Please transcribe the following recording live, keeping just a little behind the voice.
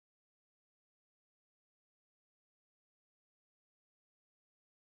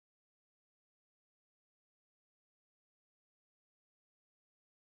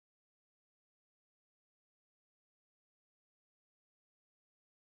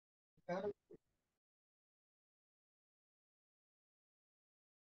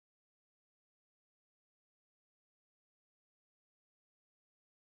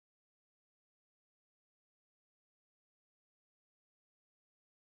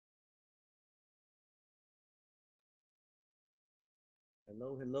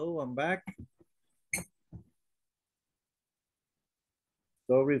Hello, hello, I'm back.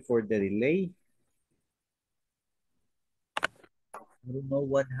 Sorry for the delay. I don't know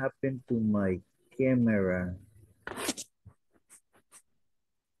what happened to my camera.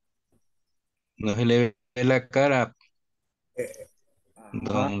 No se le ve la cara, Ajá,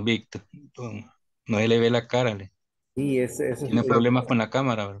 don Víctor. No se le ve la cara. sí, eso es Tiene problemas con la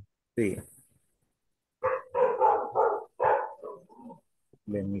cámara, bro. sí.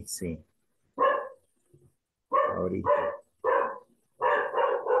 Let me see. Ahorita.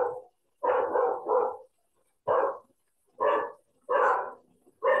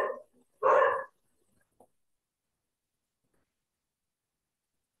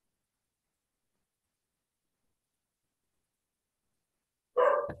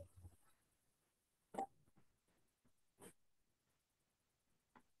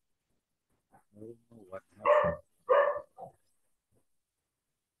 I don't know what happened.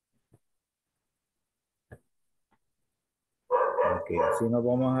 Ok, así nos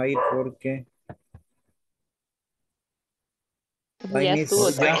vamos a ir porque Ya time estuvo,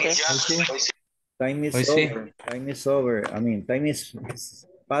 is, Ya, teacher. time hoy is sí, over. Time is over. I mean, time is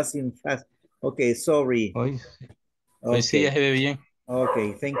passing fast. Okay, sorry. hoy, hoy sí ya Okay, se ve bien.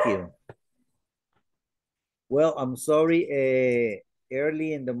 okay, thank you. Well, I'm sorry.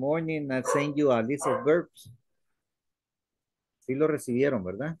 Early in the morning, I sent you a list of verbs. Sí lo recibieron,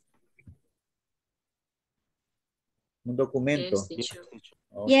 ¿verdad? Un Yes, documento. teacher.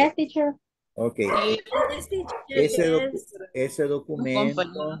 Okay, Yes, teacher. okay. Yes, teacher, Ese, yes. ese Un compañero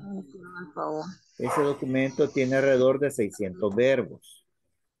documento, me pidió el favor. ese documento tiene alrededor de 600 verbos,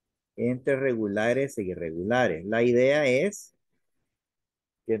 entre regulares e irregulares. La idea es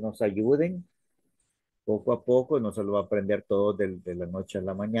que nos ayuden poco a poco, no se lo va a aprender todo de la noche a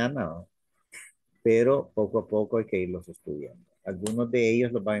la mañana, ¿no? Pero poco a poco hay que irlos estudiando. Algunos de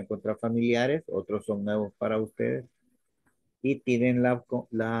ellos los van a encontrar familiares, otros son nuevos para ustedes y tienen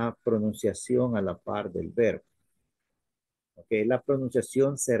la pronunciación a la par del verbo. ¿Ok? La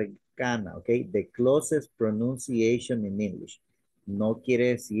pronunciación cercana, ¿ok? The closest pronunciation in English. No quiere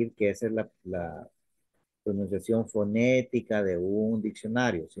decir que esa es la pronunciación fonética de un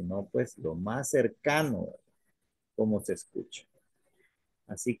diccionario, sino pues lo más cercano como se escucha.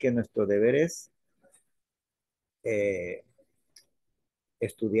 Así que nuestro deber es eh,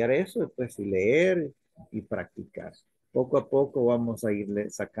 estudiar eso, pues, y leer y practicar. Poco a poco vamos a irle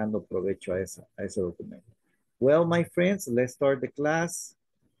sacando provecho a ese documento. Well, my friends, let's start the class.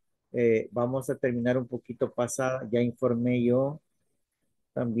 Vamos a terminar un poquito pasada. Ya informé yo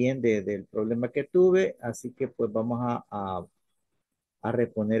también del problema que tuve, así que pues vamos a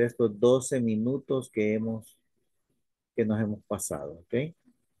reponer estos 12 minutos que nos hemos pasado, ¿ok?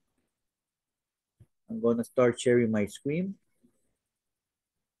 I'm going to start sharing my screen.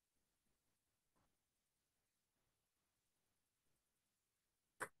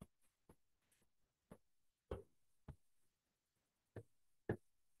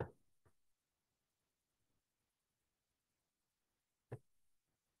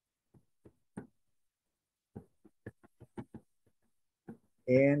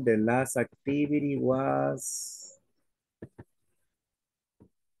 And the last activity was,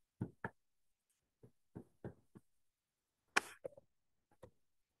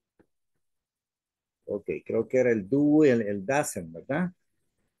 ok, creo que era el do y el doesn't, ¿verdad?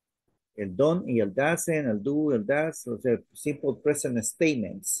 El don't y el doesn't, el do, el does, o sea, simple present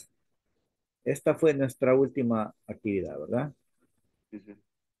statements. Esta fue nuestra última actividad, ¿verdad?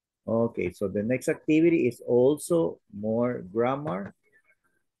 Okay, so the next activity is also more grammar,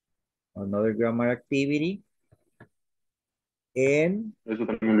 another grammar activity. And Eso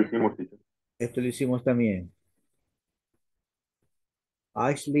también lo hicimos, teacher. esto lo hicimos también. Sí.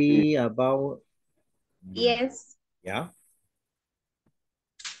 Actually, about, Yes. yeah,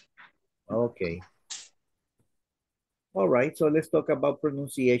 okay. All right, so let's talk about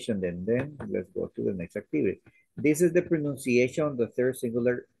pronunciation then let's go to the next activity. This is the pronunciation of the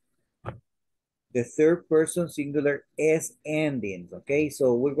third person singular S endings, okay?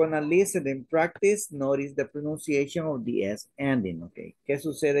 So we're gonna listen and practice. Notice the pronunciation of the S ending, okay? ¿Qué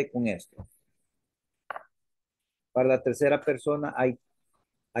sucede con esto? Para la tercera persona hay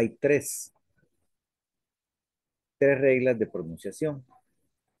tres reglas de pronunciación.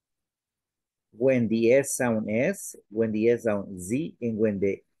 When the S sound S, when the S sound Z, and when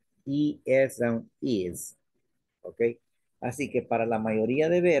the es and is. ¿Ok? Así que para la mayoría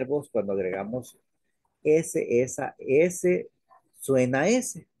de verbos, cuando agregamos S, esa S suena a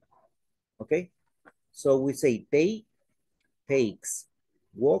S. ¿Ok? So we say take, takes,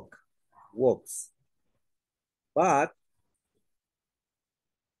 walk, walks. But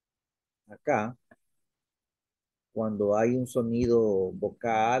acá, cuando hay un sonido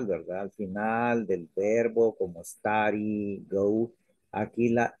vocal, ¿verdad? Al final del verbo, como study, go, aquí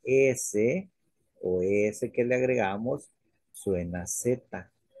la S o S que le agregamos suena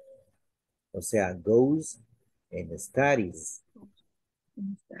Z. O sea, goes and studies.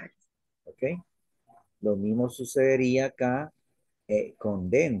 ¿Ok? Lo mismo sucedería acá con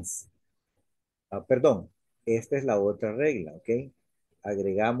dance. Perdón, esta es la otra regla, ¿ok?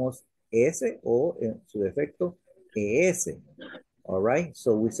 Agregamos S o en su defecto ES. All right,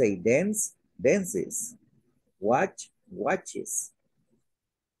 so we say dance, dances. Watch, watches.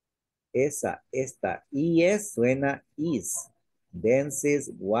 Esta IS suena is.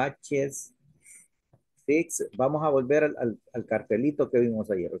 Dances, watches, fix. Vamos a volver al cartelito que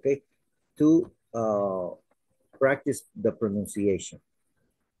vimos ayer, ¿ok? To practice the pronunciation.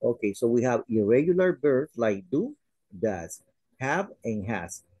 Okay, so we have irregular verbs like do, does, have, and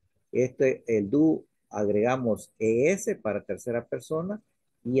has. El do agregamos es para tercera persona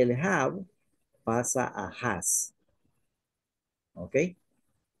y el have pasa a has. Okay?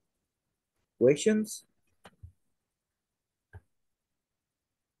 Questions?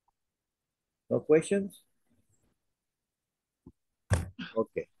 No questions?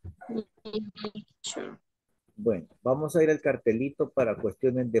 Okay. Sure. Bueno, vamos a ir al cartelito para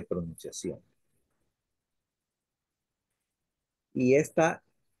cuestiones de pronunciación. Y esta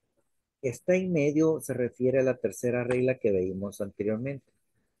en medio se refiere a la tercera regla que veíamos anteriormente.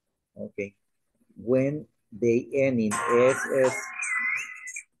 Ok. When they end in SS,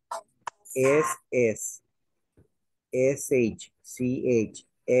 SH, CH,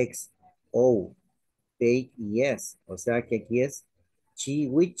 X, O, take, yes. O sea que aquí es she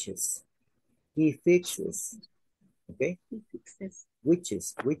witches, he fixes. Ok.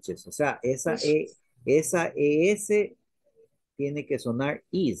 Witches. O sea, esa ES tiene que sonar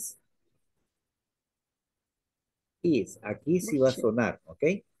is. Is. Aquí sí va a sonar, ¿ok?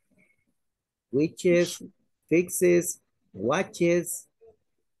 Witches, fixes, watches,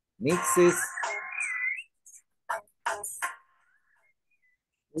 mixes,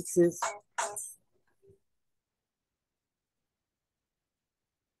 mixes.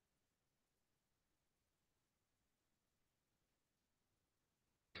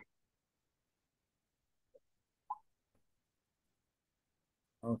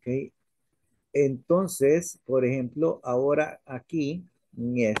 Ok. Entonces, por ejemplo, ahora aquí,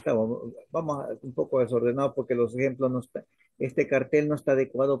 en esta, vamos a un poco desordenado porque los ejemplos no están, este cartel no está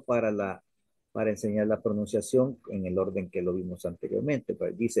adecuado para enseñar la pronunciación en el orden que lo vimos anteriormente.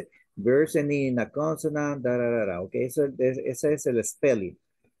 Pues dice, verse in a consonant, ok, ese es el spelling.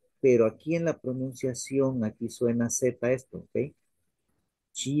 Pero aquí en la pronunciación, aquí suena Z esto, ok.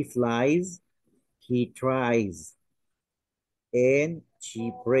 She flies, he tries, and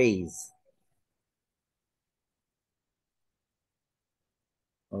she prays.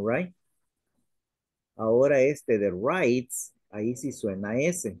 All right. Ahora este de writes, ahí sí suena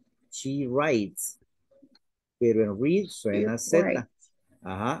S. She writes. Pero en read suena Z.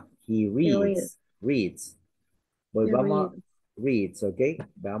 Ajá. He reads. Reads. Pues vamos a reads, ¿ok?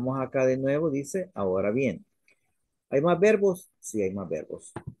 Vamos acá de nuevo, dice, ahora bien. ¿Hay más verbos? Sí, hay más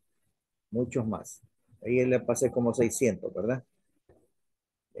verbos. Muchos más. Ahí le pasé como 600, ¿verdad?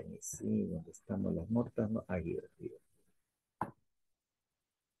 Sí, ¿dónde estamos las notas? No, aquí, aquí.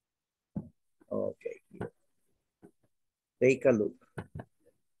 Ok. Take a look.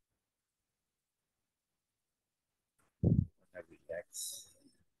 Relax.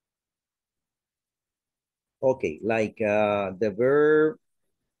 Okay, like the verb,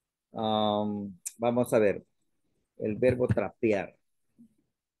 vamos a ver, el verbo trapear,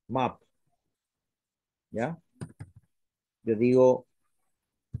 mop, ¿ya? Yo digo,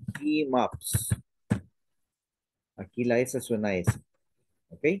 he mops. Aquí la S suena a S,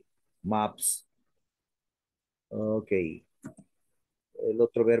 ¿ok? Mops. Ok. El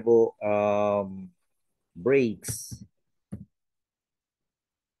otro verbo, breaks.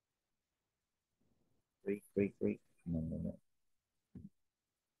 Break. No.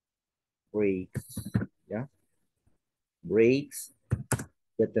 Breaks, ¿ya? Breaks.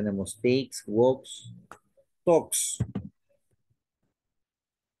 Ya tenemos takes, walks, talks.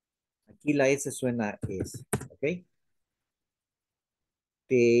 Aquí la S suena a S, ¿ok?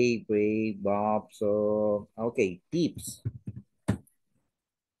 Take, break, bob, so, ok, tips.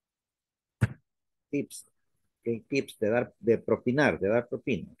 tips. Okay, tips de propinar, de dar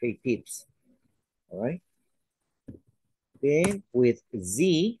propina. Okay, tips. All right. Then with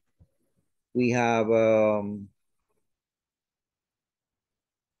Z, we have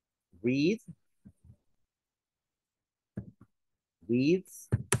read, reads,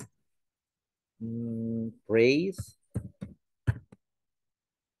 praise,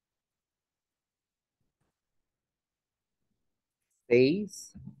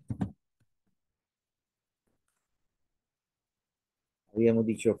 stays. Habíamos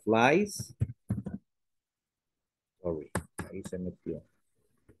dicho flies. Sorry, ahí se metió.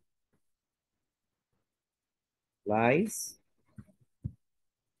 Flies.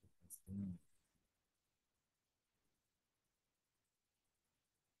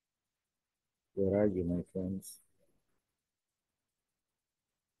 Where are you, my friends?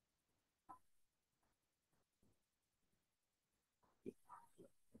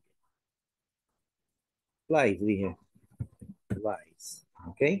 Flies, dije. Flies.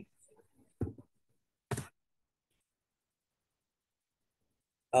 Okay.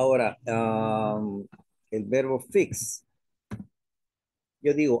 Ahora, el verbo fix.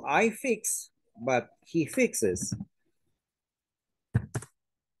 Yo digo, I fix, but he fixes.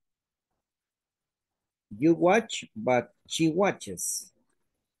 You watch, but she watches.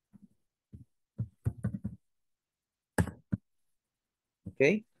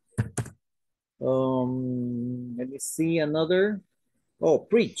 Okay. Let me see another. Oh,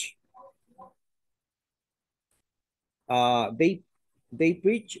 preach. They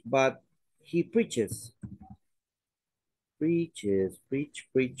preach, but he preaches. Preaches,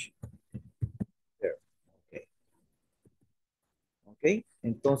 preach. There. Okay. Ok.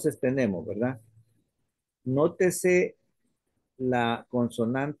 Entonces tenemos, ¿verdad? Nótese la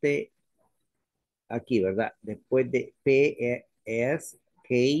consonante aquí, ¿verdad? Después de P, E, S,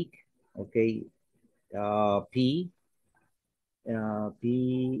 cake, ok. P,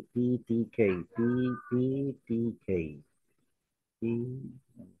 P, T, K, P, K. P,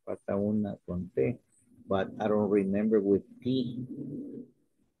 me falta una con T, but I don't remember with P.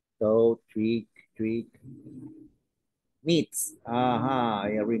 So, trick, meets. Ajá,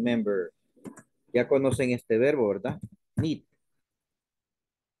 I remember. Ya conocen este verbo, ¿verdad? Meet.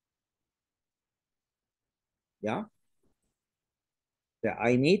 ¿Ya? O sea,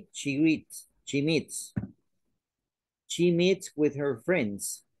 I meet, she meets. She meets. She meets with her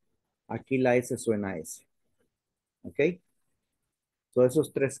friends. Aquí la S suena S. ¿Ok? So,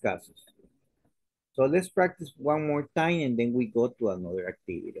 esos tres casos. So, let's practice one more time and then we go to another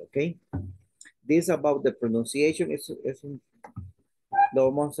activity, ¿ok? This about the pronunciation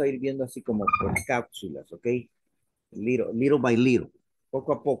lo vamos a ir viendo así como por cápsulas, ¿ok? Little by little,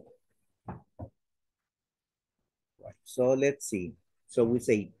 poco a poco. Right. So let's see. So we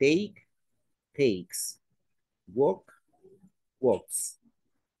say take, takes, walk, walks,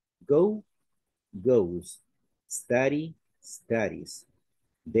 go, goes, study, studies,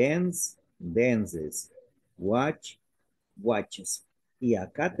 dance, dances, watch, watches. Y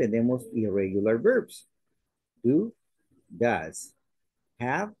acá tenemos irregular verbs. Do, does,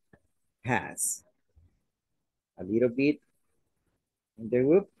 have, has. A little bit in the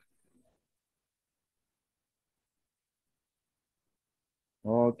group.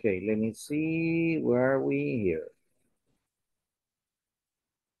 Okay, let me see. Where are we here?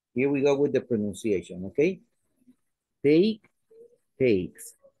 Here we go with the pronunciation, okay? Take,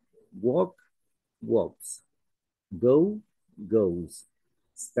 takes. Walk, walks. Go, goes.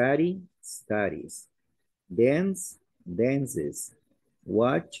 Study, studies. Dance, dances.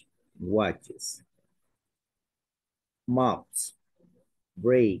 Watch, watches. Mops,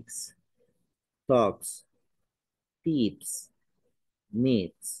 breaks. Talks, peeps.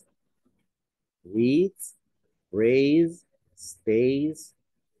 Meets. Reads, prays, stays,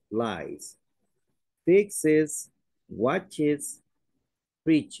 lies. Fixes, watches,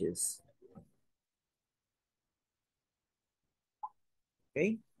 preaches.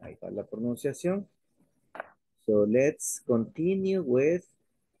 Okay, ahí está la pronunciación. So let's continue with,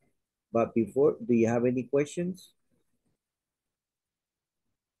 but before, do you have any questions?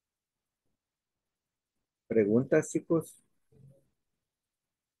 ¿Preguntas, chicos?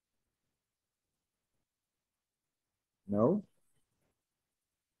 No?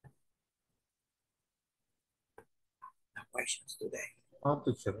 No questions today. No,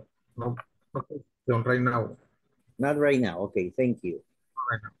 teacher. No, no question right now. Not right now. Okay, thank you.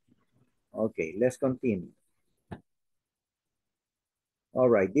 Right now. Okay, let's continue. All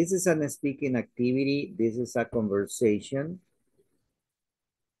right, this is a speaking activity. This is a conversation.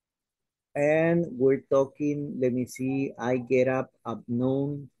 And we're talking, let me see, I get up at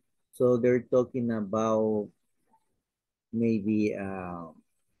noon So they're talking about maybe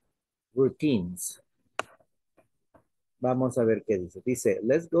routines. Vamos a ver qué dice. Dice,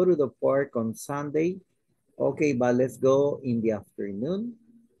 let's go to the park on Sunday. Okay, but let's go in the afternoon.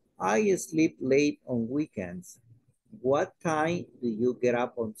 I sleep late on weekends. What time do you get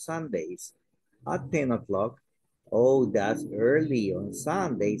up on Sundays? At 10 o'clock. Oh, that's early. On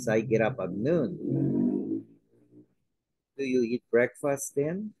Sundays, I get up at noon. Do you eat breakfast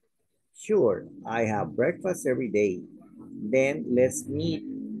then? Sure, I have breakfast every day. Then let's meet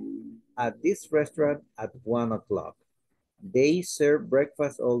at this restaurant at 1 o'clock. They serve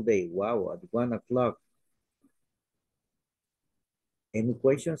breakfast all day. Wow, at 1 o'clock. Any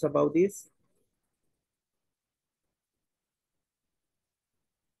questions about this?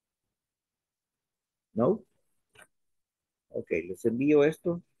 No? Ok, les envío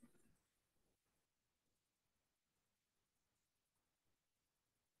esto.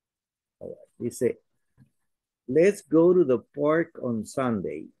 Dice, let's go to the park on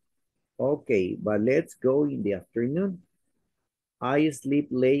Sunday. Okay, but let's go in the afternoon. I sleep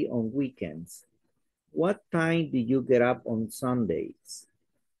late on weekends. What time do you get up on Sundays?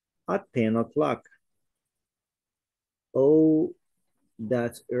 At 10 o'clock. Oh,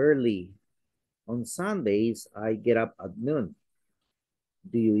 that's early. On Sundays, I get up at noon.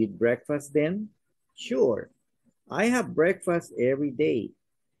 Do you eat breakfast then? Sure. I have breakfast every day.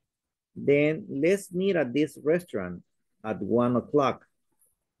 Then let's meet at this restaurant at 1 o'clock.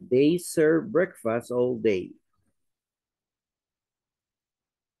 They serve breakfast all day.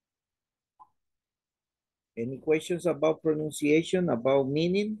 Any questions about pronunciation, about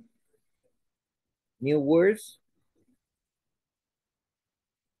meaning? New words?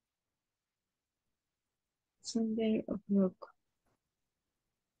 Sunday o'clock.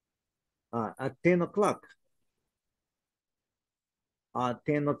 At 10 o'clock. At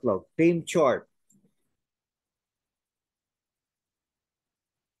 10 o'clock. Time chart.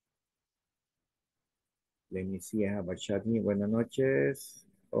 Let me see, I have a chat here. Buenas noches.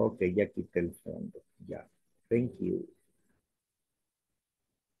 Ok, ya quité el fondo. Ya. Thank you.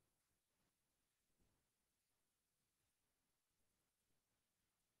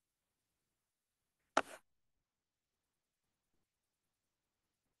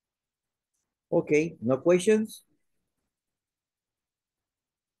 Okay, no questions?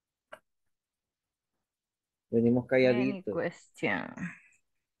 Venimos Any calladitos. question?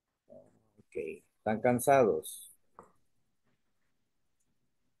 Ok, ¿están cansados?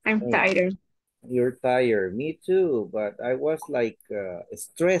 I'm tired. You're tired. Me too, but I was like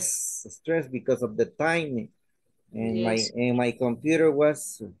stressed because of the time, and Yes. my computer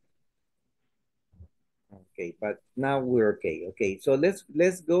was okay, but now we're okay. Okay, so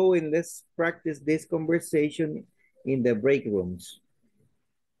let's go and let's practice this conversation in the break rooms.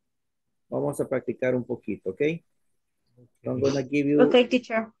 Vamos a practicar un poquito, okay? So I'm gonna give you Okay,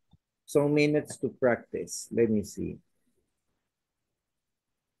 teacher. some minutes to practice. Let me see.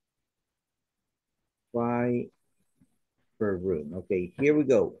 5 per room. Okay, here we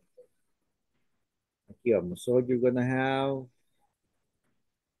go. Aquí vamos. So you're gonna have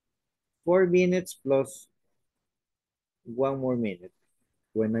 4 minutes plus 1 more minute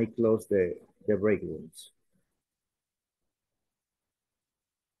when I close the break rooms.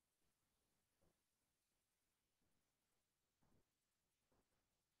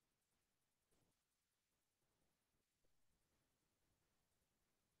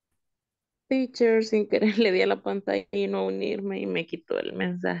 Teacher, sin querer le di a la pantalla y no unirme y me quitó el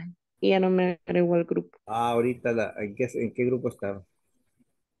mensaje. Y ya no me agregó al grupo. Ahorita, ¿en qué grupo estaba?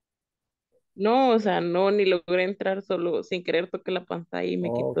 No, o sea, no, ni logré entrar, solo sin querer toqué la pantalla y me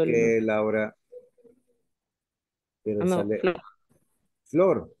quitó Ok, el mensaje. Laura, pero No, sale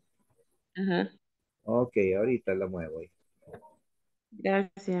Flor. Ajá, Ok, ahorita la muevo ahí.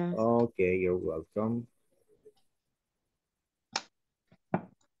 gracias. Ok, you're welcome.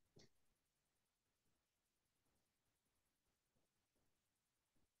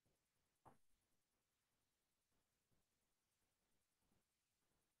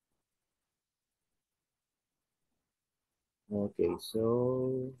 Okay,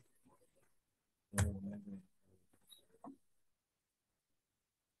 so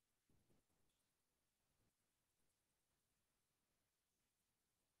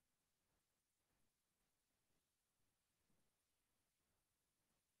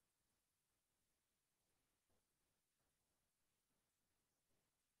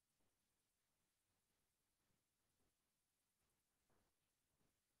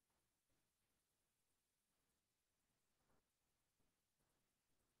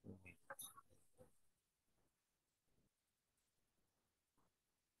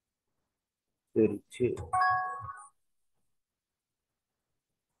 32.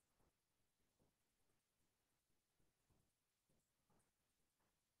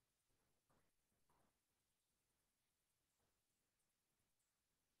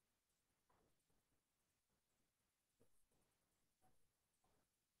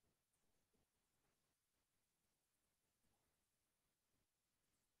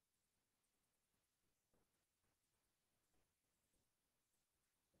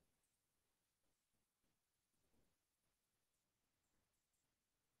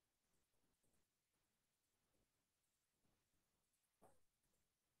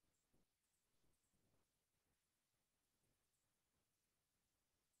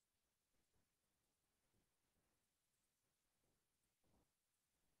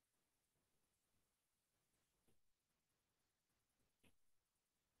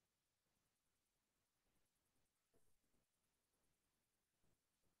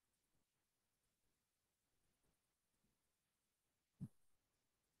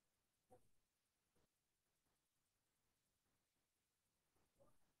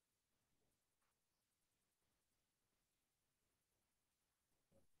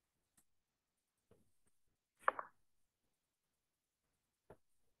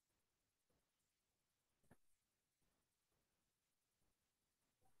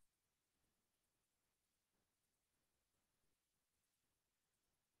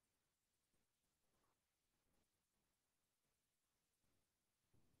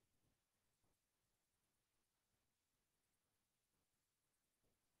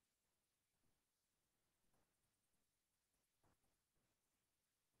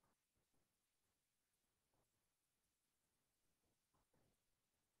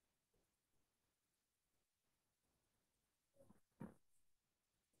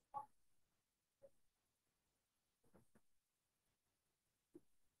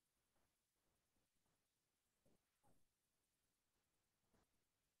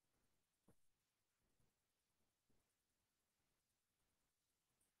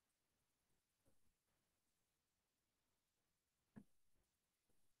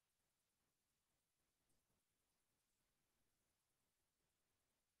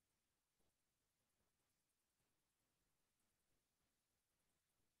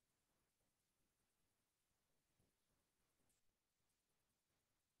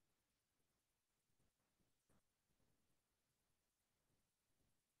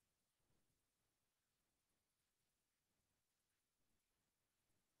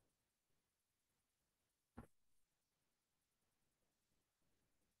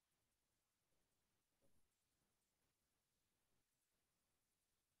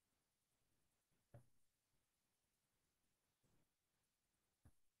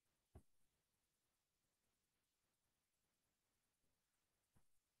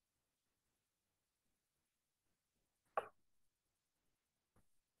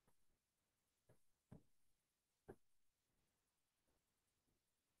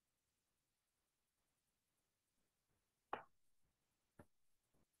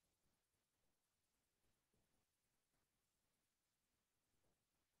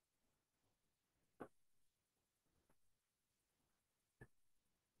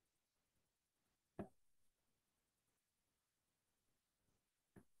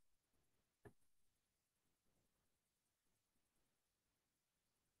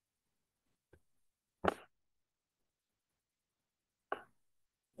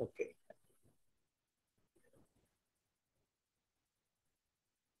 Okay.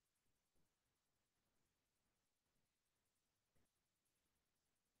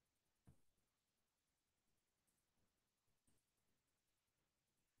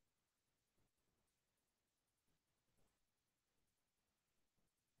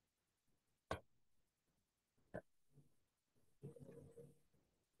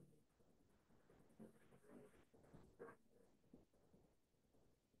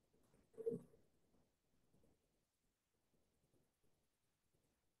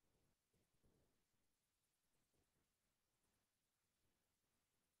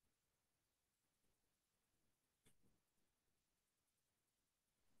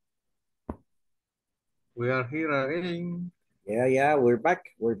 We are here again. Yeah, we're back.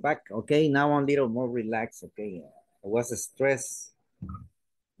 We're back. Okay, now I'm a little more relaxed. Okay, I was stressed,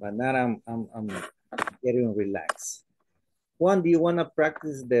 but now I'm getting relaxed. Juan, do you want to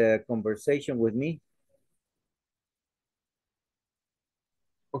practice the conversation with me?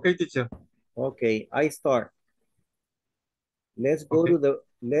 Okay, teacher. Okay, I start. Let's go Okay.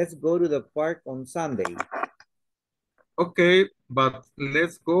 to the park on Sunday. Okay, but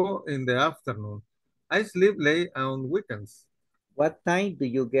let's go in the afternoon. I sleep late on weekends. What time do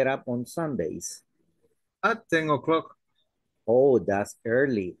you get up on Sundays? At 10 o'clock. Oh, that's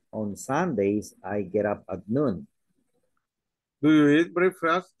early. On Sundays, I get up at noon. Do you eat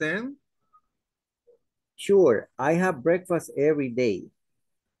breakfast then? Sure, I have breakfast every day.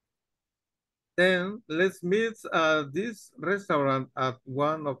 Then let's meet at this restaurant at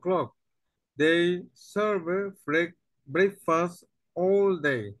 1 o'clock. They serve breakfast all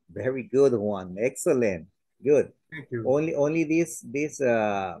day. Very good one. Excellent. Good. Thank you. Only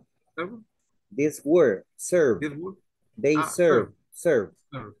Serve? this word, serve. This word? They serve. Serve.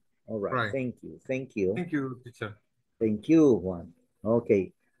 Serve. All right. Right. Thank you. Thank you. Thank you, teacher. Thank you, Juan.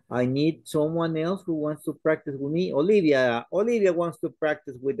 Okay. I need someone else who wants to practice with me. Olivia. Olivia wants to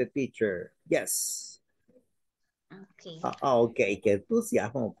practice with the teacher. Yes. Okay. Okay. Que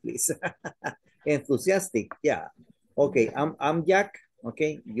entusiasmo, please. Enthusiastic. Yeah. Okay. I'm Jack.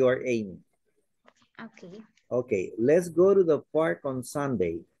 Okay. You're Amy. Okay. Okay. Let's go to the park on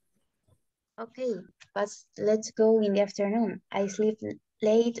Sunday. Okay. But let's go in the afternoon. I sleep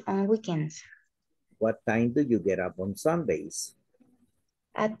late on weekends. What time do you get up on Sundays?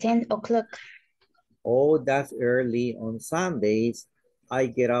 At 10 o'clock. Oh, that's early. On Sundays, I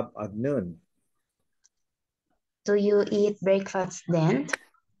get up at noon. Do you eat breakfast then?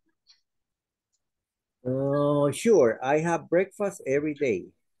 Oh, sure. I have breakfast every day.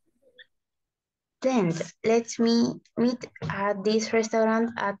 Then let's meet at this restaurant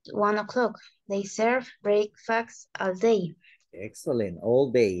at 1 o'clock. They serve breakfast all day. Excellent.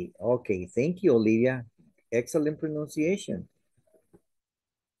 All day. Okay. Thank you, Olivia. Excellent pronunciation.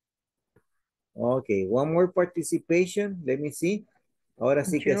 Okay. One more participation. Let me see. Ahora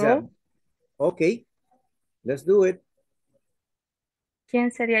sí que sea. Okay. Let's do it. ¿Quién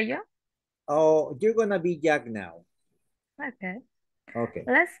sería yo? Oh, you're gonna be Jack now. Okay. Okay.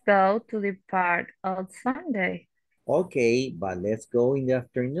 Let's go to the park on Sunday. Okay, but let's go in the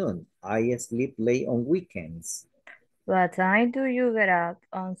afternoon. I sleep late on weekends. What time do you get up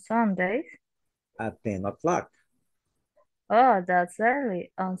on Sundays? At 10 o'clock. Oh, that's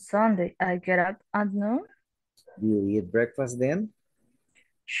early. On Sunday, I get up at noon. Do you eat breakfast then?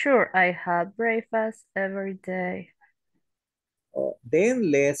 Sure, I have breakfast every day.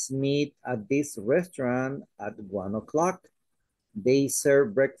 Then let's meet at this restaurant at 1 o'clock. They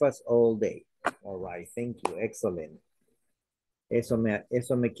serve breakfast all day. All right, thank you. Excellent. Eso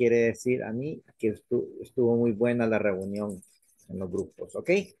me quiere decir a mí que estuvo muy buena la reunión en los grupos.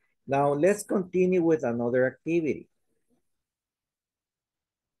 Okay, now let's continue with another activity.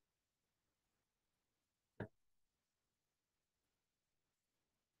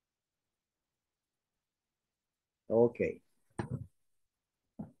 Okay.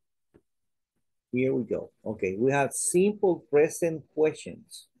 Here we go. Okay, we have simple present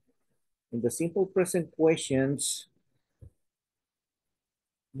questions. In the simple present questions,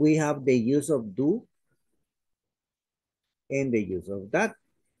 we have the use of do and the use of that.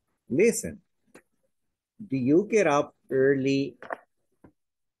 Listen, do you get up early?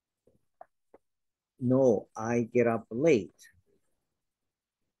 No, I get up late.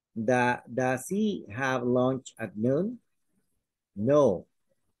 Does he have lunch at noon? No,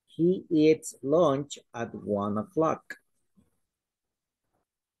 he eats lunch at 1 o'clock.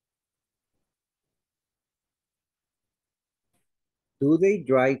 Do they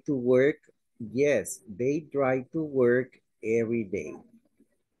drive to work? Yes, they drive to work every day.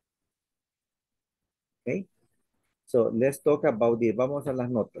 Okay, so let's talk about it. Vamos a las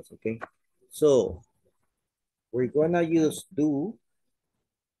notas, okay? So we're gonna use do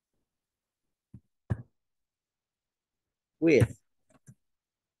with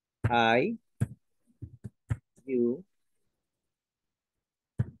I, you,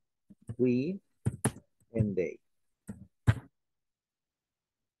 we, and they.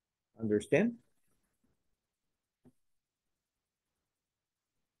 Understand?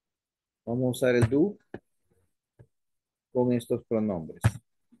 Vamos a usar el do con estos pronombres.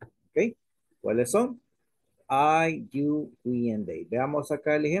 ¿Ok? ¿Cuáles son? I, you, we, and they. Veamos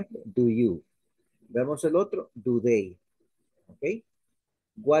acá el ejemplo. Do you. Veamos el otro. Do they. ¿Ok?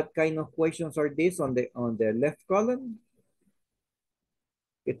 What kind of questions are these on the left column?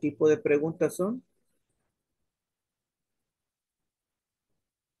 ¿Qué tipo de preguntas son?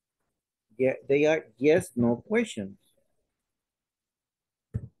 Yeah, they are yes, no questions.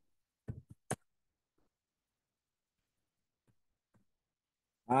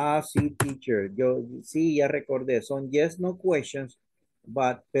 Ah, sí, teacher. Yo sí, ya recordé. Son yes, no questions,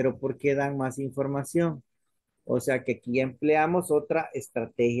 pero ¿por qué dan más información? O sea que aquí empleamos otra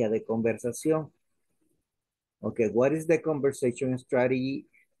estrategia de conversación. Okay, what is the conversation strategy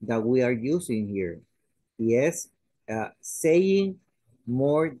that we are using here? Yes, saying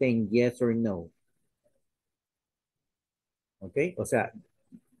more than yes or no. ¿Ok? O sea,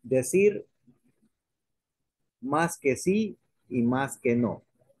 decir más que sí y más que no.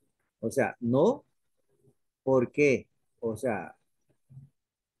 O sea, no, ¿por qué? O sea,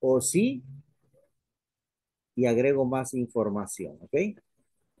 o sí y agrego más información. ¿Ok?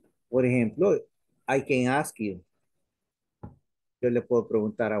 Por ejemplo, I can ask you. Yo le puedo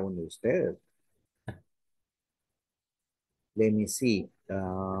preguntar a uno de ustedes. Let me see.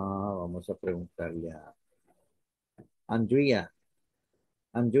 Vamos a preguntarle a Andrea.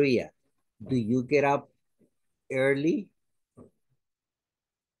 Andrea, do you get up early?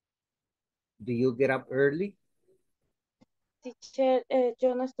 Do you get up early? Teacher,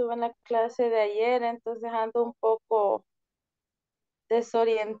 yo no estuve en la clase de ayer, entonces ando un poco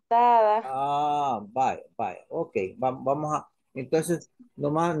desorientada. Vaya, vaya. Ok, vamos a... Entonces,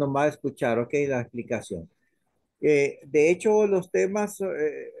 nomás nos va a escuchar, ok, la explicación. De hecho, los temas,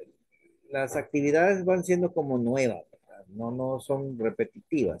 las actividades van siendo como nuevas, ¿verdad? No son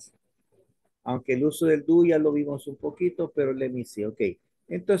repetitivas. Aunque el uso del do ya lo vimos un poquito, pero le inicia, ok.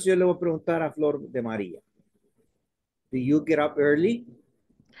 Entonces yo le voy a preguntar a Flor de María. Do you get up early?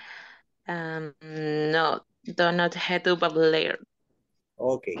 No, do not head up later.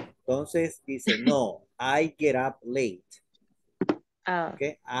 Ok, entonces dice, no, I get up late. Ah, Ok,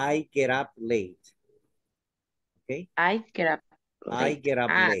 I get up late. Ok, I get up I late. get up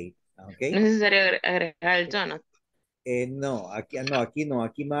Ah, late. Ok, no es necesario agregar el donut. no, aquí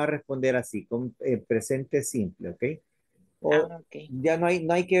me va a responder así, con presente simple, ¿ok? O Ok. ya no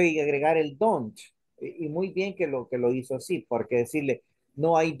hay que agregar el don't. Y muy bien que lo hizo así, porque decirle,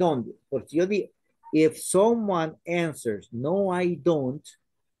 no, I don't. Porque yo digo, if someone answers, no, I don't,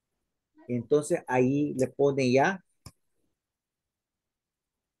 entonces ahí le pone ya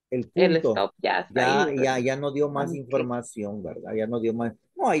el El punto. stop ya está ahí, ¿verdad? Ya no dio más Ok. información, ¿verdad? Ya no dio más.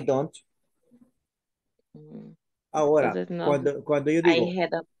 No, I don't. Mm, Ahora, Entonces no, cuando yo I digo,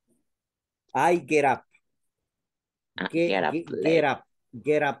 head up, I get up, get up get late. up,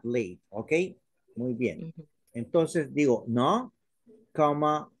 get up late, ¿ok? Muy bien. Ujú. Entonces digo, no,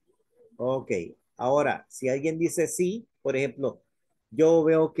 coma, ok. Ahora, si alguien dice sí, por ejemplo, yo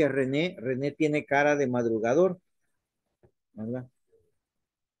veo que René tiene cara de madrugador, ¿verdad?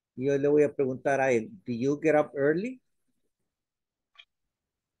 Y yo le voy a preguntar a él, ¿do you get up early?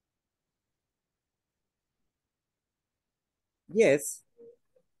 Yes.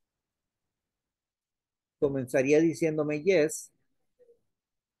 Comenzaría diciéndome yes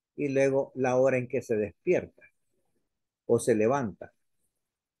y luego la hora en que se despierta o se levanta.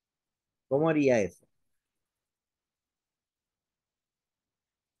 ¿Cómo haría eso?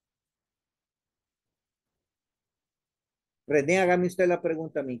 René, hágame usted la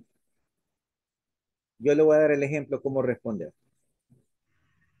pregunta a mí. Yo le voy a dar el ejemplo cómo responder.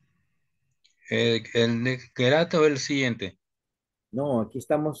 El de Gerata o el siguiente. No, aquí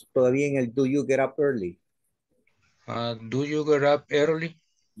estamos todavía en el do you get up early. Do you get up early?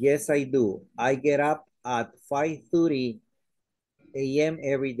 Yes, I do. I get up at 5:30 a.m.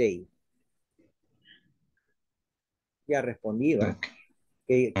 every day. Ya respondí, ¿va?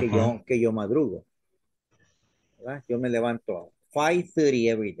 Ok. Ajá. Que yo madrugo, ¿verdad? Yo me levanto a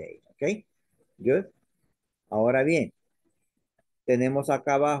 5:30 every day, ¿ok? Good. Ahora bien, tenemos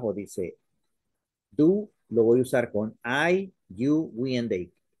acá abajo, dice, do, lo voy a usar con I, you, we, and they.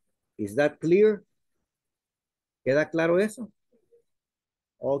 Is that clear? ¿Queda claro eso?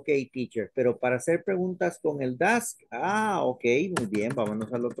 Ok, teacher, pero para hacer preguntas con el does, ok, muy bien,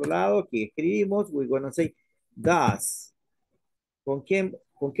 vámonos al otro lado, aquí escribimos, we're gonna say does. ¿Con qué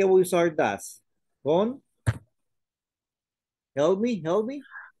voy a usar does? Con, help me.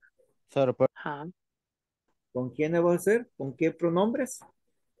 Ajá. ¿Con quién voy a hacer? ¿Con qué pronombres?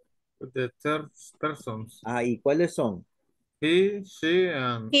 With the third persons. ¿Y cuáles son? He, she,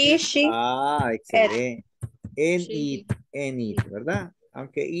 and He, it. she, it. Excelente. En it, ¿verdad?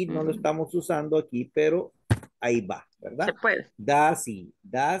 Aunque it no lo Ujú. estamos usando aquí, pero ahí va, Se ¿verdad? puede. Does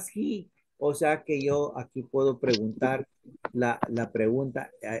he, o sea que yo aquí puedo preguntar la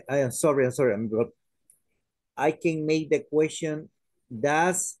pregunta. I'm sorry, I can make the question,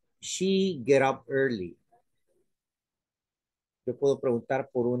 does she get up early? Yo puedo preguntar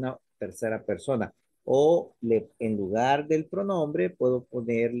por una tercera persona. O en lugar del pronombre, puedo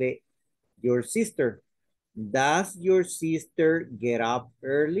ponerle your sister. Does your sister get up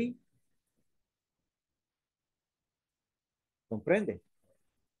early? ¿Comprende?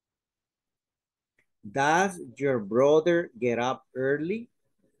 Does your brother get up early?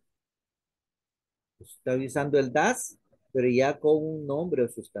 Está usando el does, pero ya con un nombre o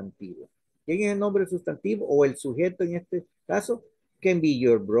sustantivo. ¿Quién es el nombre sustantivo o el sujeto en este caso? Can be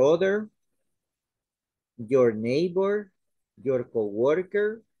your brother, your neighbor, your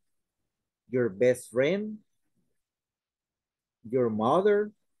coworker, your best friend, your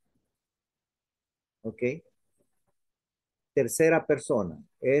mother. Ok. Tercera persona.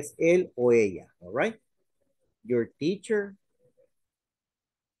 Es él o ella. All right. Your teacher.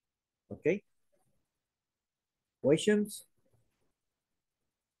 Ok. Questions?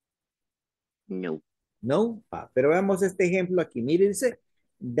 No. No. Pero veamos este ejemplo aquí. Mírense.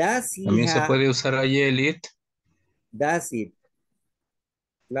 Does he También se have? puede usar ahí el it. Does it?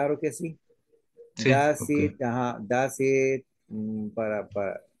 Claro que sí. Sí, Does ok. it? Ajá. Does it?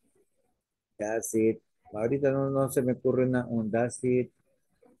 Does it? Ahorita no se me ocurre un does it.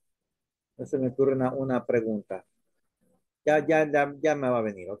 No se me ocurre una pregunta. Ya me va a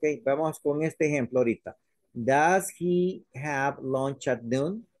venir, ¿ok? Vamos con este ejemplo ahorita. Does he have lunch at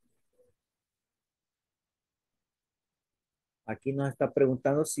noon? Aquí nos está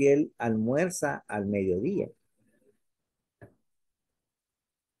preguntando si él almuerza al mediodía.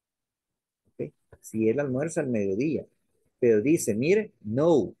 ¿Ok? Si él almuerza al mediodía. Pero dice, mire,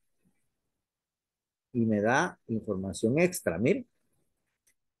 no. Y me da información extra. Mire.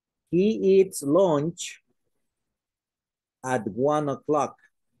 He eats lunch at 1 o'clock.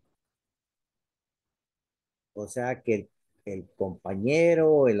 O sea que el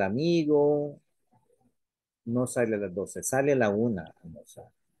compañero, el amigo, no sale a las 12, sale a la 1 a almorzar.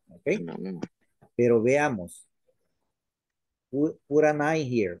 ¿Ok? No. Pero veamos. Put an eye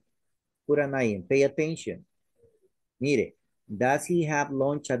here. Put an eye and pay attention. Mire, does he have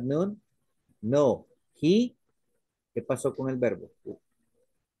lunch at noon? No. He, ¿qué pasó con el verbo?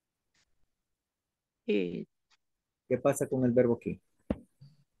 Y ¿Qué pasa con el verbo aquí?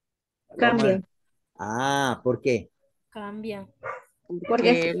 Vamos Cambia. ¿por qué? Cambia. Porque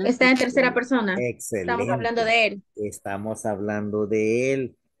porque él está está en tercera aquí. persona. Estamos hablando Excelente. de él. Estamos hablando de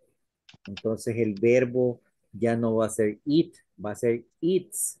él. Entonces el verbo ya no va a ser it, va a ser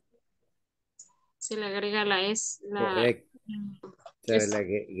eats. Se le agrega la Correcto. Se le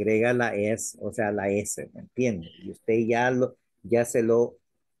agrega la S, o sea, la S, ¿me entiende? Y usted ya se lo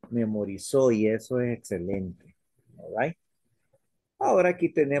memorizó y eso es excelente. All right. Ahora aquí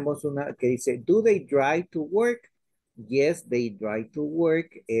tenemos una que dice, do they drive to work? Yes, they drive to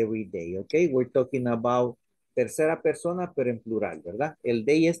work every day. Okay, we're talking about tercera persona, pero en plural, ¿verdad? El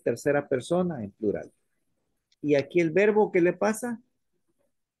they es tercera persona en plural. Y aquí el verbo, ¿qué le pasa?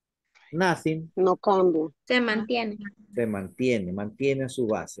 Nothing. No cambia. Se mantiene. Se mantiene su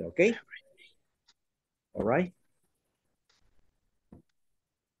base, ¿ok? All right.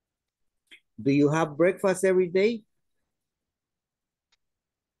 Do you have breakfast every day?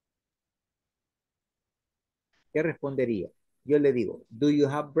 ¿Qué respondería? Yo le digo, do you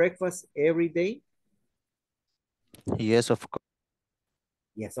have breakfast every day? Yes, of course.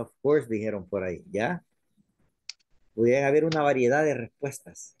 Yes, of course, dijeron por ahí, ¿ya? Puede haber una variedad de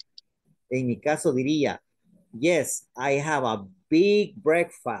respuestas. En mi caso diría, yes, I have a big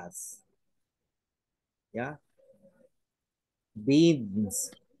breakfast. ¿Ya? Beans,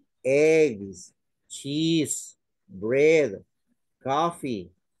 eggs, cheese, bread,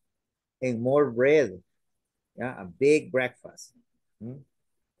 coffee, and more bread. ¿Ya? A big breakfast.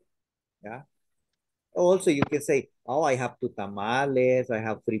 ¿Ya? Also, you can say, oh, I have 2 tamales, I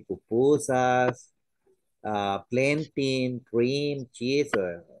have 3 pupusas, plantain, cream, cheese,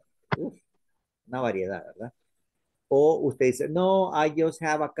 una variedad, ¿verdad? O usted dice, no, I just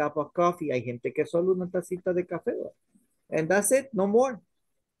have a cup of coffee. Hay gente que solo una tacita de café, ¿verdad? And that's it, no more.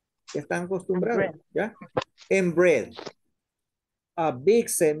 Ya están acostumbrados, ¿ya? And bread. A big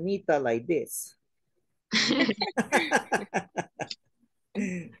semita like this.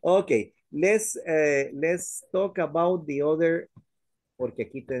 Okay, let's talk about the other, porque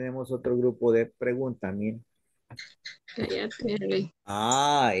aquí tenemos otro grupo de preguntas, miren.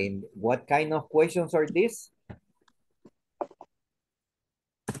 And what kind of questions are these?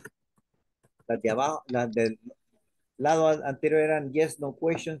 Las de abajo, las del lado anterior eran yes, no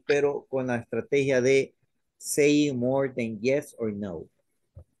questions, pero con la estrategia de saying more than yes or no.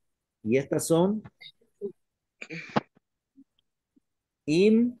 Y estas son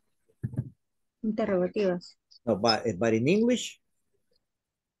Interrogativas. no, but in English,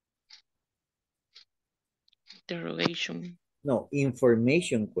 Interrogation. no,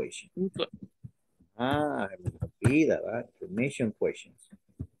 information question. Info. Me olvida, ¿verdad? Information questions.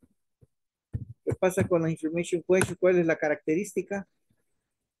 ¿Qué pasa con las information questions? ¿Cuál es la característica?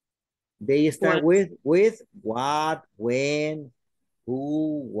 They start with what, when,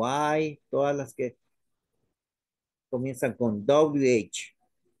 who, why, todas las que comienzan con WH.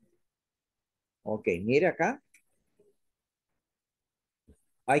 Ok, mire acá.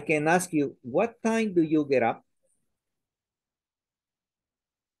 I can ask you, what time do you get up?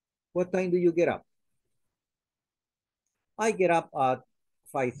 What time do you get up? I get up at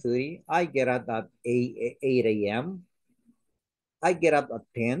 5:30. I get up at 8 a.m. I get up at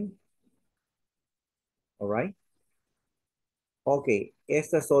 10. All right. Ok,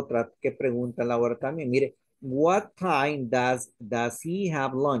 esta es otra que pregunta Laura también. Mire, what time does he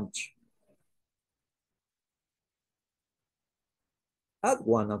have lunch? At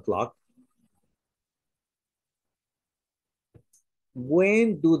 1 o'clock.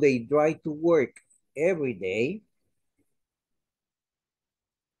 When do they drive to work? Every day.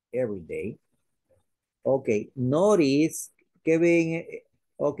 Every day. Okay, notice que ven,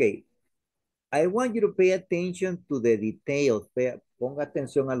 okay, I want you to pay attention to the details. Ponga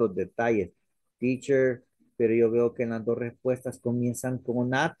atención a los detalles. Teacher, pero yo veo que en las dos respuestas comienzan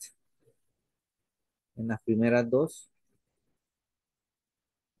con at. En las primeras dos.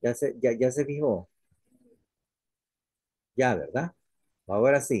 Ya se fijó. Ya, ¿verdad?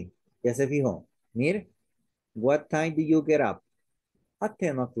 Ahora sí, ya se fijó. Mire, what time do you get up? At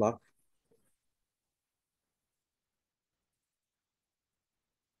 10 o'clock.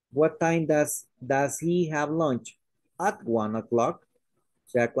 What time does he have lunch? At 1 o'clock. O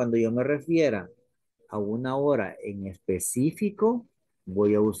sea, cuando yo me refiera a una hora en específico,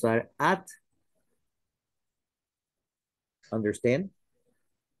 voy a usar at. Understand?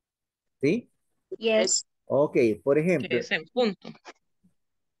 ¿Sí? Yes. Ok, por Que ejemplo, es en punto,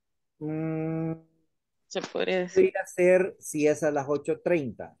 mm, se podría decir. podría ser si es a las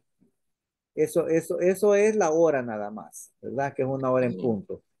 8:30. Eso es la hora nada más, ¿verdad? Que es una hora en Mm.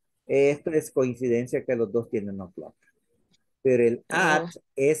 punto. Esto es coincidencia que los dos tienen o'clock. Pero el at Oh,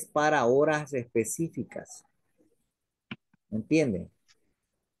 es para horas específicas. ¿Entienden?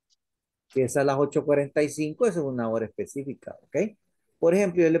 Si es a las 8:45, eso es una hora específica, ¿ok? Por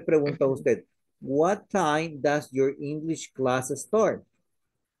ejemplo, yo le pregunto a ujú. usted, what time does your English class start?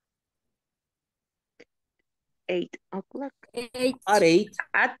 8 o'clock. At 8,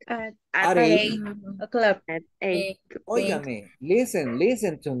 At, At, at at, 8. o'clock. at 8. Óigame,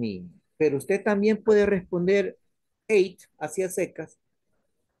 listen to me. Pero usted también puede responder 8, hacia secas,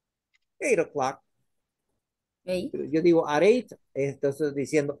 8 o'clock. Pero yo digo at 8, entonces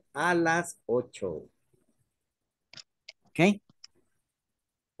diciendo a las 8. ¿Ok?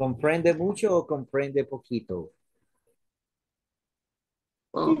 ¿Comprende mucho o comprende poquito?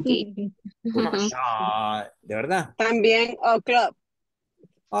 Poquito. ¿De verdad? También o'clock,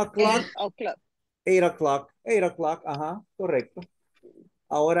 O'clock, 8 o'clock. 8 o'clock, 8 o'clock, ajá, correcto.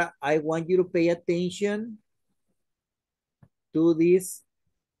 Ahora, I want you to pay attention to this,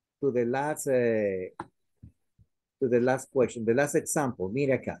 to the last, to the last question, the last example.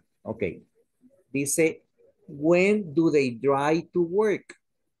 Mire acá, ok. Dice, when do they drive to work?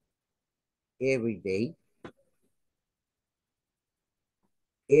 Every day.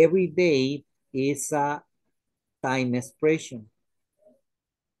 Every day is a time expression.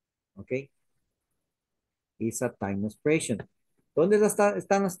 Ok. Is a time expression. ¿Dónde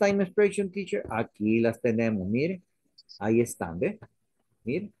están las time expression, teacher? Aquí las tenemos, mire. Ahí están, ¿ve?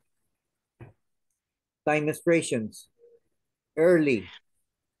 Mire. Time expressions. Early.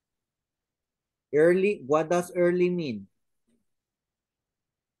 Early, what does early mean?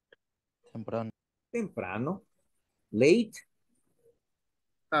 Temprano. Temprano. Late,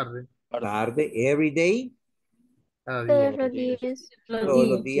 Tarde. tarde. Every day, Cada Todos día. los días. todos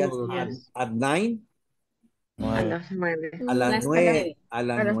los días. Todos los At, días. at 9, A 9. las 9. a las Las 9, a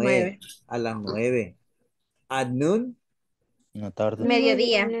las a las 9, 9. a las 9. At noon, En la tarde.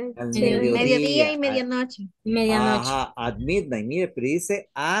 Mediodía. al Sí, mediodía y mediodía. medianoche. Ajá, at midnight. Mire, pero dice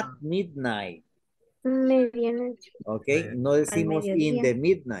at Ah, midnight. Medianoche. ¿Ok? eh, No Al decimos in mediodía. the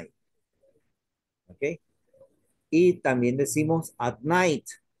midnight. ¿Ok? Y también decimos at night.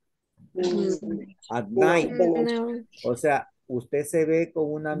 At night. No. O sea, usted se ve con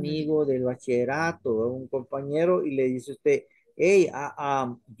un amigo del bachillerato, un compañero, y le dice usted, hey,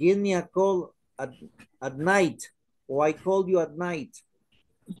 give me a call at night, o I call you at night.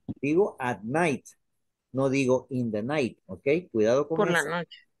 Digo at night, no digo in the night, ¿ok? Cuidado con Por la eso.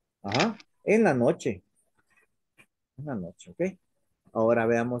 noche. Ajá, en la noche, ¿ok? Ahora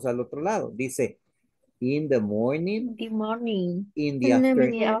veamos al otro lado. Dice, in the morning, The morning. in the In the after,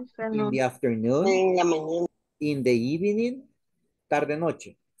 in afternoon. the afternoon, En la mañana. in the evening, tarde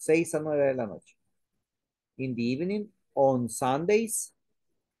noche, 6 a 9 de la noche. In the evening, on Sundays.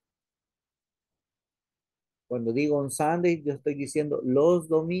 Cuando digo on Sundays, yo estoy diciendo los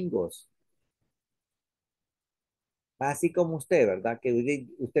domingos. Así como usted, ¿verdad? Que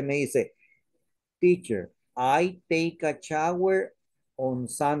usted me dice, Teacher, I take a shower on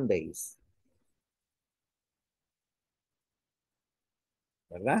Sundays.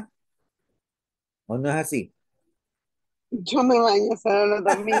 ¿Verdad? ¿O no es así? Yo me baño solo los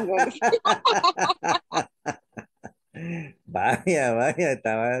domingos. Vaya,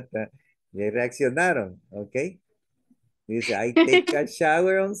 ya reaccionaron, ¿ok? Dice, I take a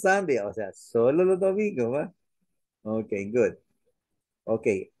shower on Sunday, o sea, solo los domingos, ¿va? Ok, good. Ok,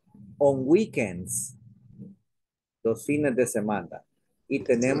 on weekends, los fines de semana. Y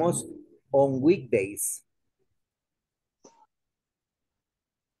tenemos on weekdays,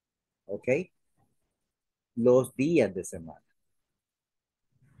 ¿ok? Los días de semana.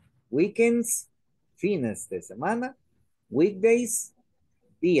 Weekends, fines de semana. Weekdays,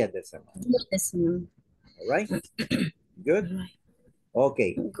 días de semana. All right? Good?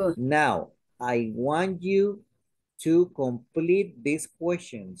 Okay. Good. Now, I want you to complete these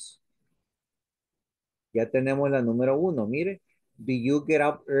questions. Ya tenemos la número 1. Mire. Do you get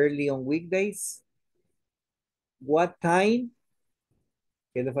up early on weekdays? What time?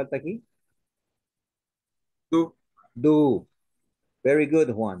 ¿Qué le falta aquí? Do. Do. Very good,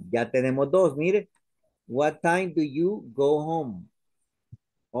 Juan. Ya tenemos 2. Mire. What time do you go home?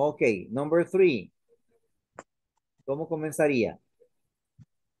 Okay. Number 3. ¿Cómo comenzaría?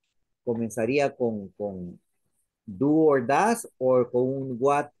 Comenzaría con do or does o con un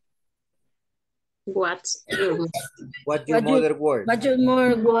What's your what your mother work. What your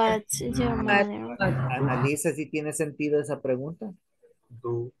more What's your what, mother? Analiza si tiene sentido esa pregunta.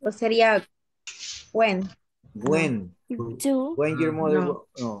 Do. O sería when. When. Do. When your mother No. work.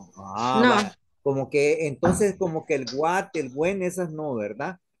 No. Ah, No. va. Como que entonces como que el what, el when, esas no,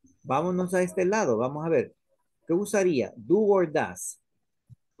 ¿verdad? Vámonos a este lado. Vamos a ver. ¿Qué usaría? Do or does.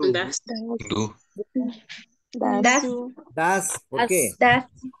 that's Do. That's, Do. Does. ¿Por qué? that's,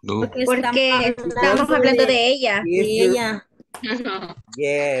 Do. porque estamos hablando hablando de ella. Is de your- ella.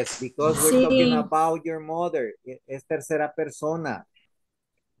 Yes, because we're Sí. talking about your mother. Es tercera persona.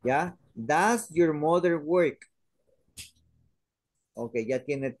 ¿Ya? Does your mother work? Ok, ya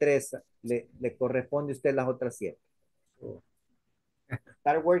tiene 3. Le corresponde a usted las otras 7.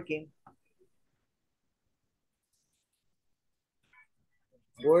 Start working.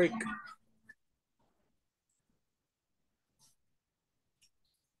 Work.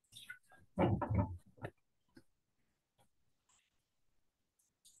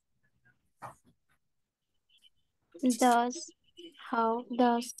 Does. How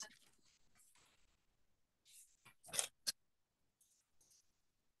does.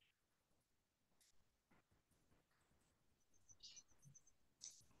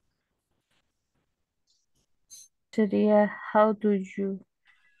 Sería how do you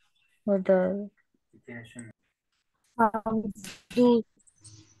or the How do-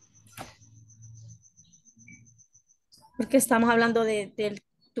 Porque estamos hablando de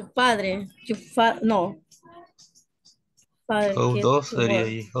tu padre. No. Father, How get does to sería work.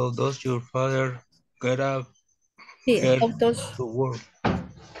 ahí? How does your father get up? Sí, Get how does to work.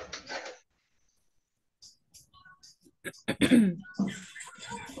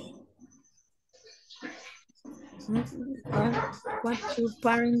 what your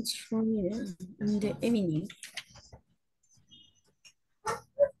parents from in the evening?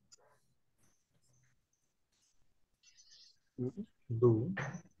 Do.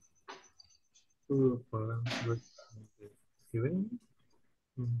 Do your parents work in the evening?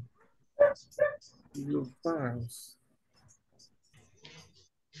 Your parents.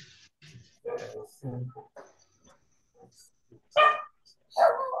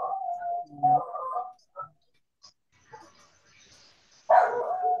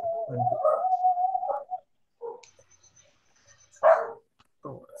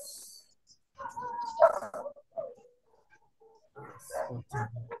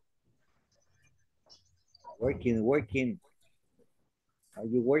 Working. Are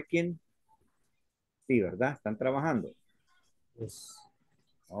you working? Sí, ¿verdad? Están trabajando. Yes.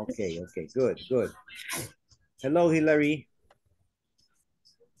 Okay, good. Hello, Hillary.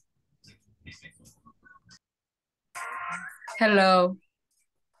 Hello.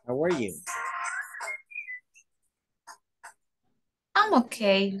 How are you? I'm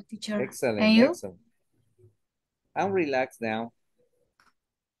okay, teacher. Excellent, And you? excellent. I'm relaxed now.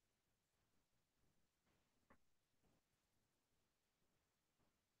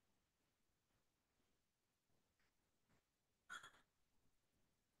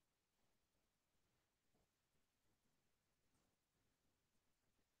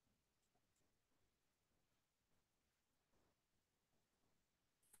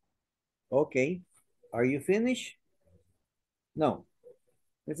 Okay. Are you finished? No.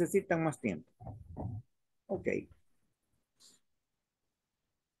 Necesitan más tiempo. Ok.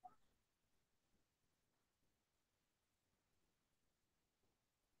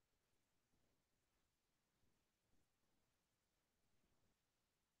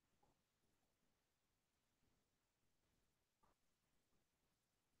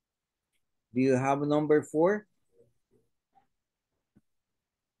 Do you have number 4?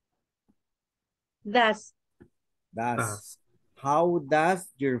 Does. Does. How does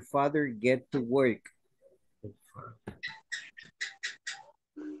your father get to work?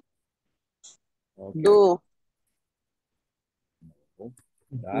 Okay. Do.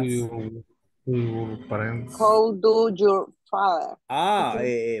 Does. Parents. How do your father? Ah,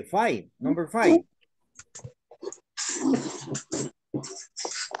 5. Number 5.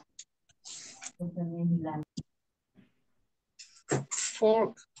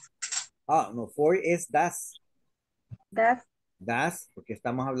 For. Ah, no, 4 es does. Does. Does, porque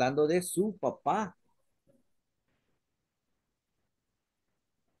estamos hablando de su papá.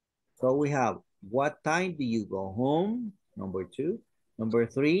 So we have, what time do you go home? Number 2. Number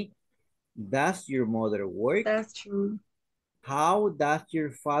 3, does your mother work? That's true. How does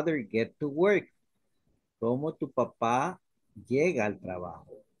your father get to work? ¿Cómo tu papá llega al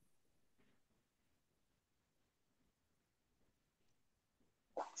trabajo?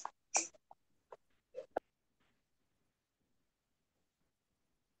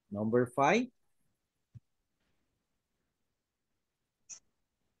 Number 5.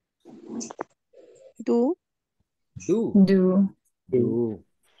 Do. Do. Do. Do.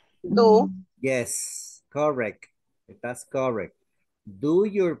 Do. Yes, correct. That's correct. Do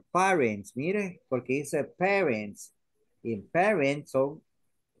your parents, mire, porque dice parents. Y parents son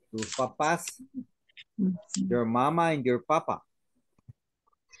tus papás, your mama and your papa.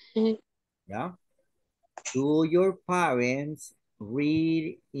 Yeah. Do your parents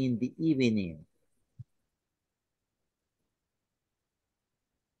read in the evening?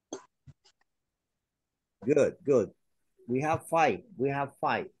 Good, good. We have 5. We have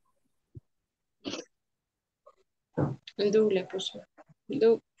 5. Do le puso.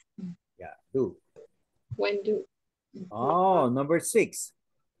 Do. Yeah, do. When do. Oh, number 6.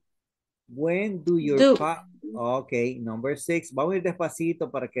 When do your Do. Okay, number 6. Vamos a ir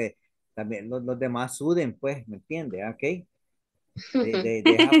despacito para que también los demás suden, pues, ¿me entiende? Okay.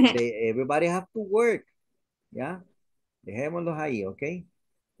 Everybody have to work. ¿Ya? Dejémoslos ahí, okay?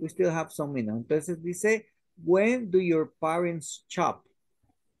 We still have some minutes. Entonces dice, when do your parents shop?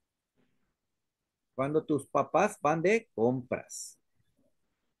 Cuando tus papás van de compras.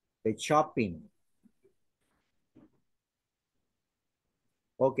 De shopping.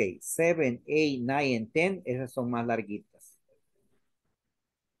 Ok, 7, 8, 9, and 10, esas son más larguitas.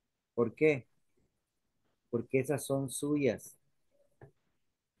 ¿Por qué? Porque esas son suyas.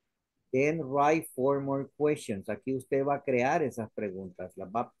 Then write 4 more questions. Aquí usted va a crear esas preguntas, las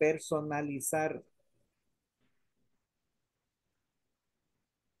va a personalizar.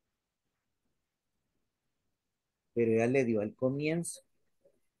 Pero ya le dio el comienzo.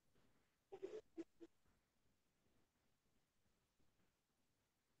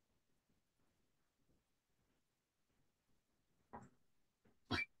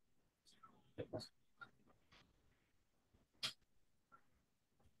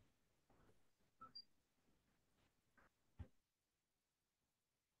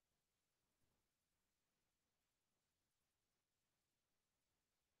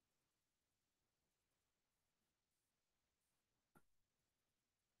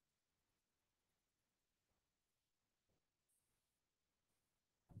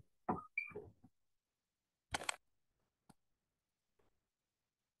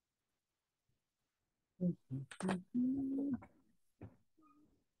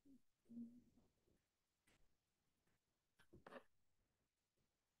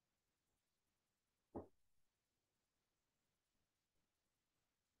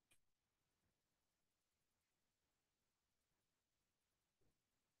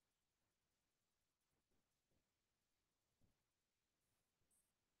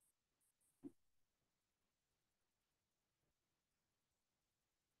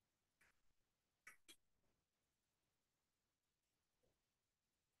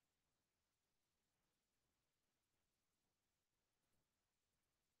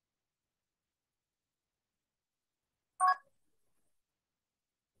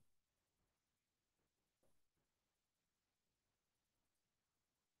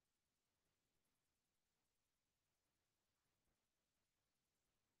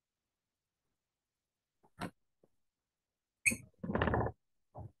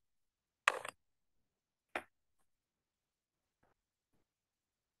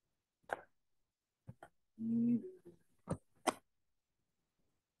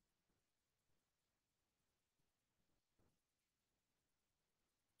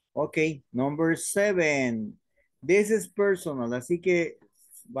 Ok, number 7. This is personal, así que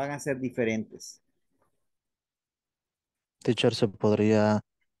van a ser diferentes. Teacher, se podría,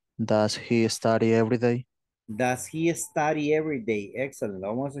 does he study every day? Does he study every day? Excellent. Lo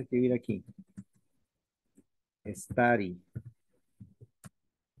vamos a escribir aquí. Study.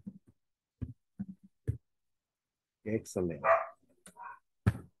 Excellent.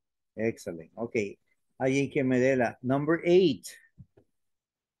 Excellent. Ok. Alguien que me dé la number 8.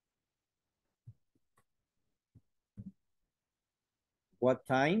 What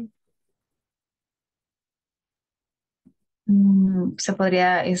time? Se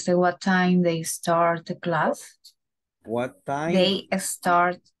podría, what time they start the class? What time They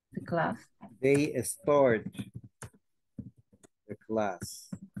start the class. they start the class?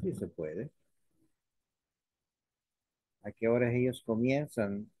 Sí se puede. ¿A qué horas ellos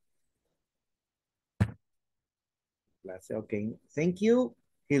comienzan? Clase. Ok. Thank you,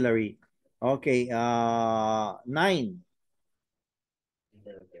 Hillary. Ok. 9.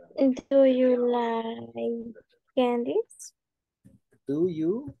 Do you like candies? Do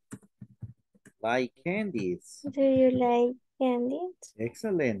you like candies? Do you like candies?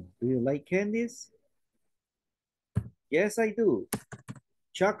 Excellent. Do you like candies? Yes, I do.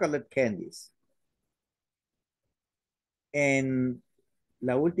 Chocolate candies. En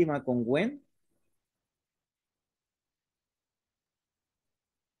la última con when.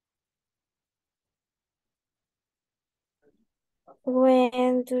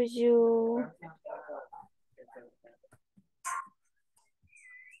 When do you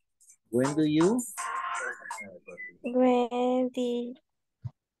When do you? when the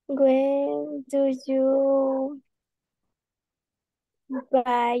when do you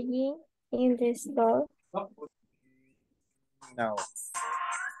buy in the store? No.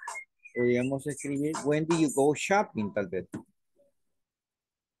 Podríamos escribir when do you go shopping, tal vez.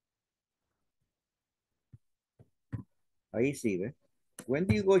 Ahí sí, ¿ve? When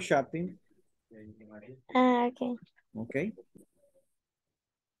do you go shopping? Okay. Okay.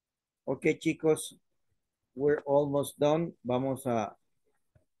 Okay, chicos. We're almost done. We're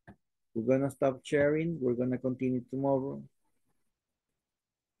gonna stop sharing. We're gonna continue tomorrow.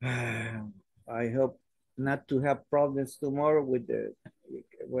 I hope not to have problems tomorrow with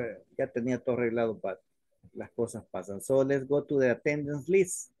well, ya tenía todo arreglado, but las cosas pasan. So let's go to the attendance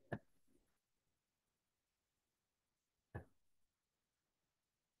list.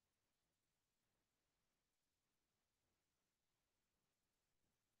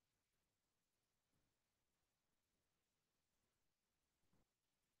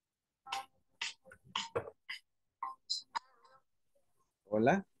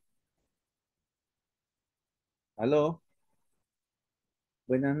 Hola. Aló.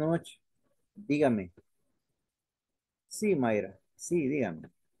 Buenas noches. Dígame. Sí, Mayra. Sí, dígame.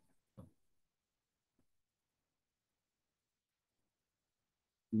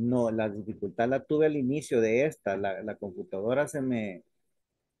 No, la dificultad la tuve al inicio de esta. La computadora se me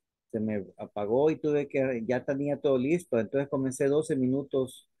apagó y ya tenía todo listo. Entonces comencé 12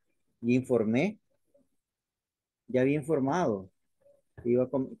 minutos y informé. Ya había informado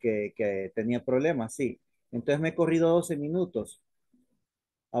que tenía problemas, sí. Entonces me he corrido 12 minutos.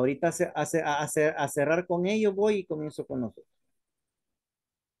 Ahorita a cerrar con ellos voy y comienzo con nosotros.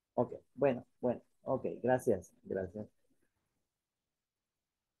 Ok, bueno, ok, gracias, gracias.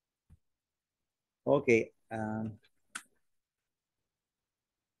 Ok,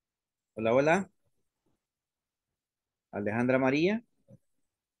 hola, hola. Alejandra María.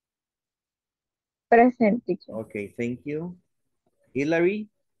 Present, teacher. Ok, thank you. Hillary.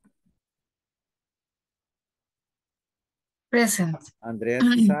 Present. Andrea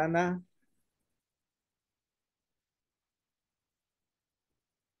Susana.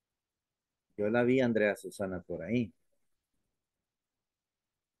 Yo la vi, Andrea Susana, por ahí.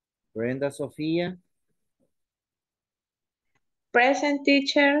 Brenda Sofía. Present,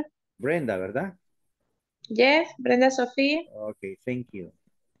 teacher. Brenda, ¿verdad? Yes, Brenda Sofía. Ok, thank you.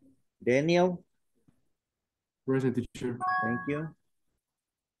 Daniel. Present, teacher. Thank you.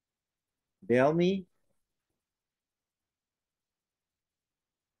 Delmi.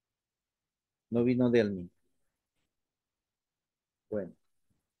 No vino Delmi. Bueno.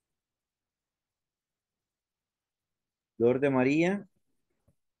 Flor de María.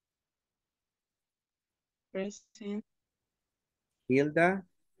 Present. Hilda.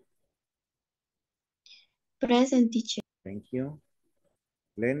 Present, teacher. Thank you.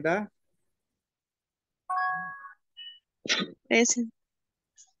 Glenda. Present.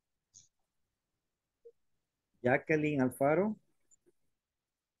 Jacqueline Alfaro.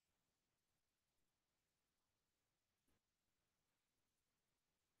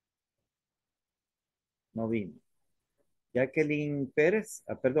 No vino. Jacqueline Pérez.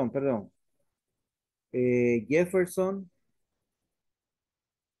 Perdón. Jefferson.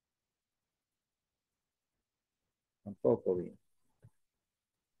 Tampoco vino.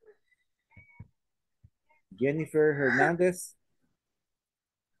 Jennifer Hernández.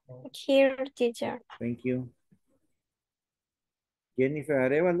 Here, teacher. Thank you. Jennifer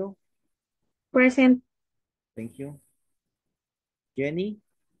Arevalo. Present. Thank you. Jenny.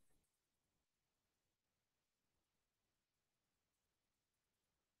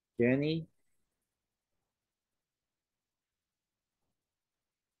 Jenny.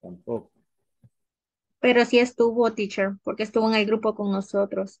 Tampoco. Pero sí estuvo, teacher, porque estuvo en el grupo con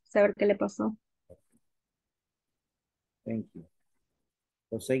nosotros. Saber qué le pasó. Thank you.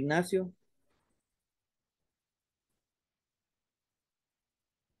 José Ignacio.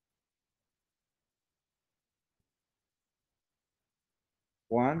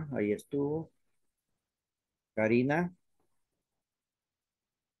 Juan, ahí estuvo. Karina.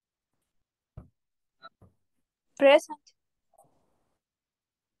 Present.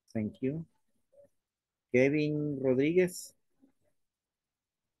 Thank you. Kevin Rodríguez.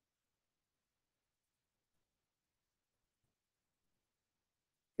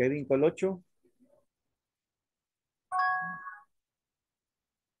 Kevin Colocho.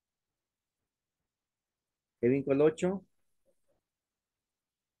 Kevin Colocho.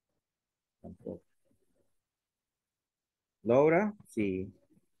 Tampoco. Laura, sí.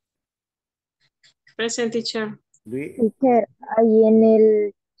 Present, teacher. Luis, Teacher, ahí en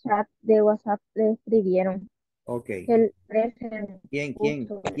el chat de WhatsApp le escribieron ok. que el present ¿Quién?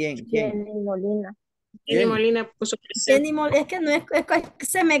 puso Jenny Molina. Jenny Jenny. Molina puso present. Jenny es que no es que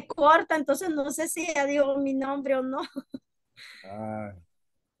se me corta, entonces no sé si ya digo mi nombre o no. Ah,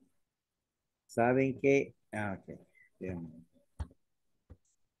 ¿saben qué? Ok.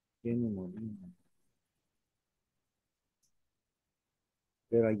 Jenny Molina.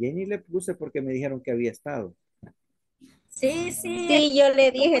 Pero a Jenny le puse porque me dijeron que había estado. Sí, Sí, yo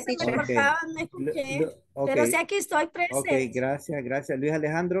le como dije, se me Ok. teacher. cortaba, no escuché. Ok. Pero sí aquí estoy Ok, presente. gracias. Luis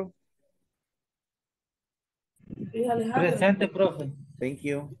Alejandro. Presente, profe. Thank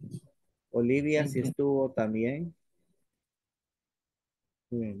you. Olivia, sí estuvo también.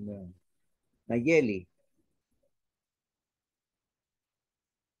 No. Nayeli.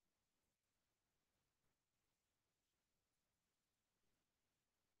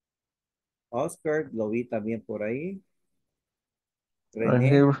 Oscar, lo vi también por ahí. Right René.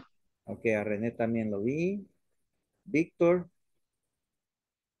 here. Ok, a René también lo vi. Víctor.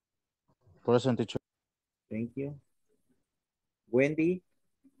 Present, teacher. Thank you. Wendy.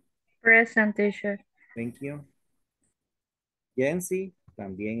 Present, teacher. Thank you. Jency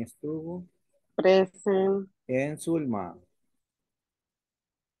también estuvo. Present. En Zulma.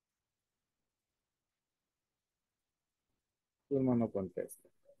 Zulma no contesta.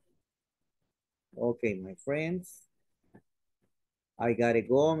 Ok, my friends. I gotta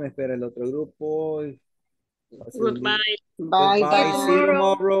go. Me espera el otro grupo. Goodbye. Bye, Goodbye. See you bye.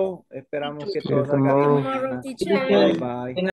 tomorrow. Esperamos que See you todo salga bien tomorrow. Tomorrow, mañana. teacher. Bye, bye.